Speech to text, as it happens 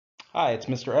Hi, it's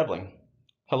Mr. Ebeling.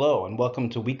 Hello, and welcome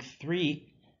to week 3,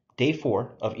 day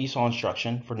 4 of ESOL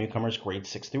instruction for newcomers grades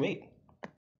 6 through 8.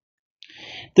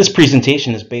 This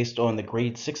presentation is based on the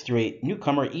grade 6 through 8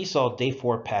 newcomer ESOL day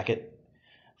 4 packet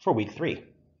for week 3.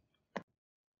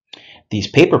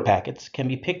 These paper packets can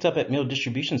be picked up at meal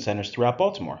distribution centers throughout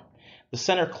Baltimore. The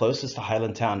center closest to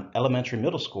Highlandtown Elementary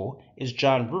Middle School is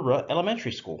John Rura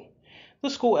Elementary School. The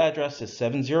school address is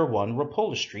 701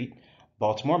 Rapola Street,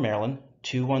 Baltimore, Maryland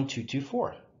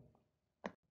 21224.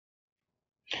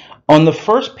 On the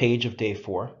first page of day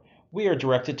 4, we are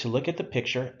directed to look at the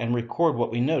picture and record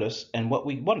what we notice and what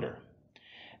we wonder.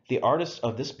 The artist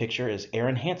of this picture is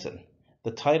Aaron Hansen.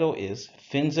 The title is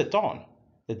Fins at Dawn.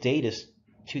 The date is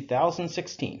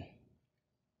 2016.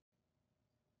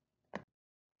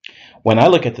 When I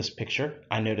look at this picture,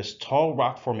 I notice tall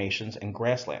rock formations and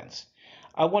grasslands.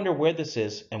 I wonder where this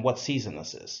is and what season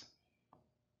this is.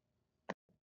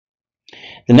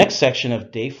 The next section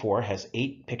of day 4 has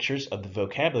 8 pictures of the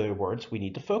vocabulary words we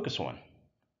need to focus on.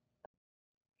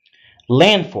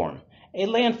 Landform. A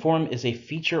landform is a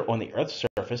feature on the Earth's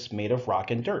surface made of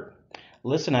rock and dirt.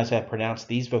 Listen as I pronounce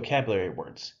these vocabulary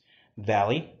words: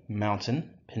 valley,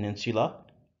 mountain, peninsula,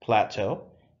 plateau,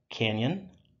 canyon,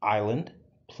 island,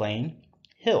 plain,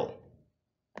 hill.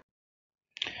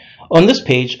 On this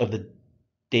page of the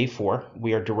day 4,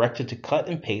 we are directed to cut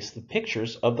and paste the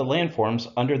pictures of the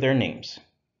landforms under their names.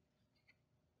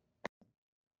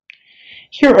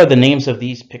 Here are the names of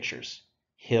these pictures: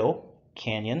 hill,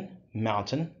 canyon,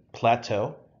 mountain,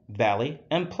 plateau, valley,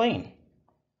 and plain.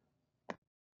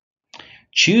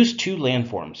 Choose 2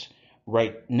 landforms.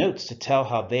 Write notes to tell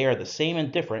how they are the same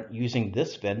and different using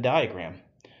this Venn diagram.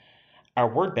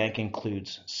 Our word bank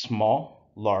includes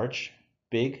small, large,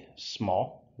 big,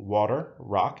 small, water,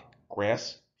 rock,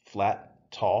 grass, flat,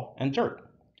 tall, and dirt.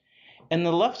 In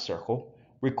the left circle,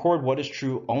 record what is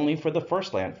true only for the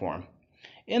first landform.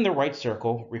 In the right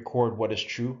circle, record what is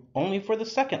true only for the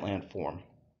second landform.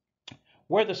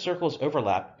 Where the circles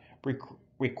overlap,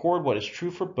 record what is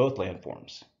true for both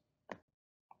landforms.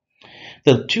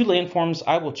 The 2 landforms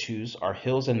I will choose are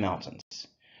hills and mountains.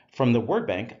 From the word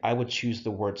bank, I would choose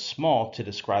the word small to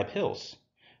describe hills.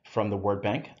 From the word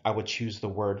bank, I would choose the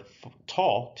word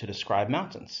tall to describe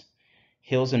mountains.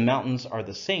 Hills and mountains are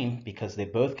the same because they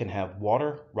both can have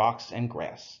water, rocks, and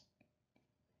grass.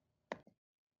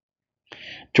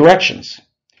 Directions.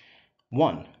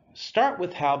 1. Start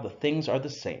with how the things are the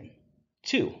same.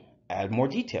 2. Add more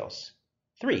details.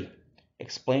 3.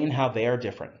 Explain how they are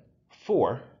different.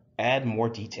 4. Add more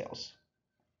details.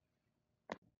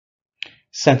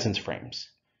 Sentence frames.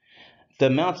 The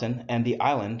mountain and the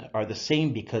island are the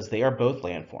same because they are both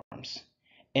landforms.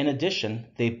 In addition,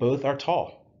 they both are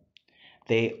tall.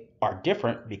 They are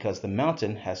different because the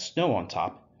mountain has snow on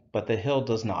top, but the hill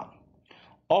does not.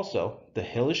 Also, the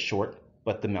hill is short,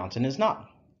 but the mountain is not.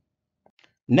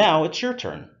 Now it's your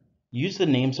turn. Use the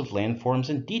names of landforms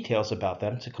and details about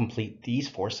them to complete these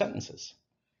 4 sentences.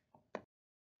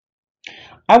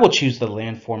 I will choose the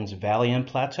landforms valley and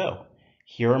plateau.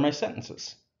 Here are my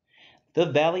sentences. The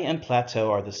valley and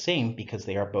plateau are the same because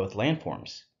they are both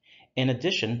landforms. In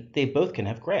addition, they both can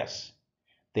have grass.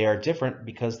 They are different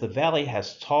because the valley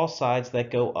has tall sides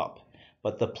that go up,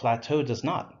 but the plateau does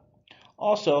not.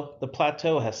 Also, the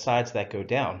plateau has sides that go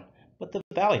down, but the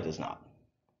valley does not.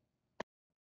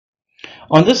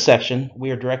 On this section,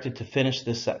 we are directed to finish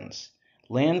this sentence.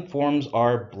 Landforms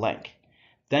are blank.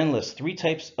 Then list 3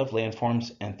 types of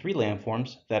landforms and 3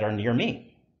 landforms that are near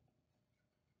me.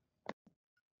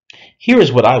 Here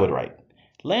is what I would write.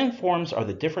 Landforms are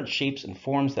the different shapes and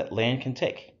forms that land can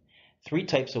take. 3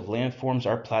 types of landforms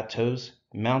are plateaus,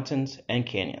 mountains, and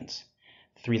canyons.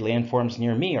 3 landforms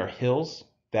near me are hills,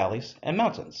 valleys, and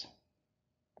mountains.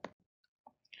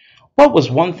 What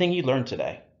was one thing you learned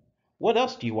today? What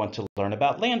else do you want to learn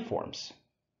about landforms?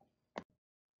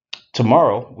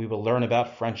 Tomorrow, we will learn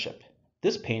about friendship.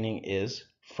 This painting is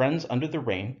Friends Under the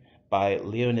Rain by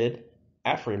Leonid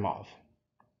Afrimov.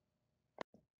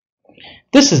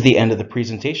 This is the end of the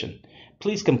presentation.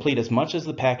 Please complete as much of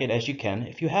the packet as you can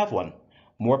if you have one.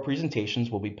 More presentations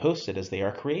will be posted as they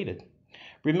are created.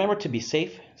 Remember to be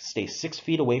safe, stay 6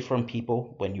 feet away from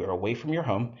people when you are away from your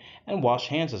home, and wash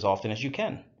hands as often as you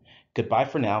can. Goodbye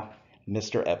for now,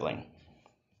 Mr. Ebeling.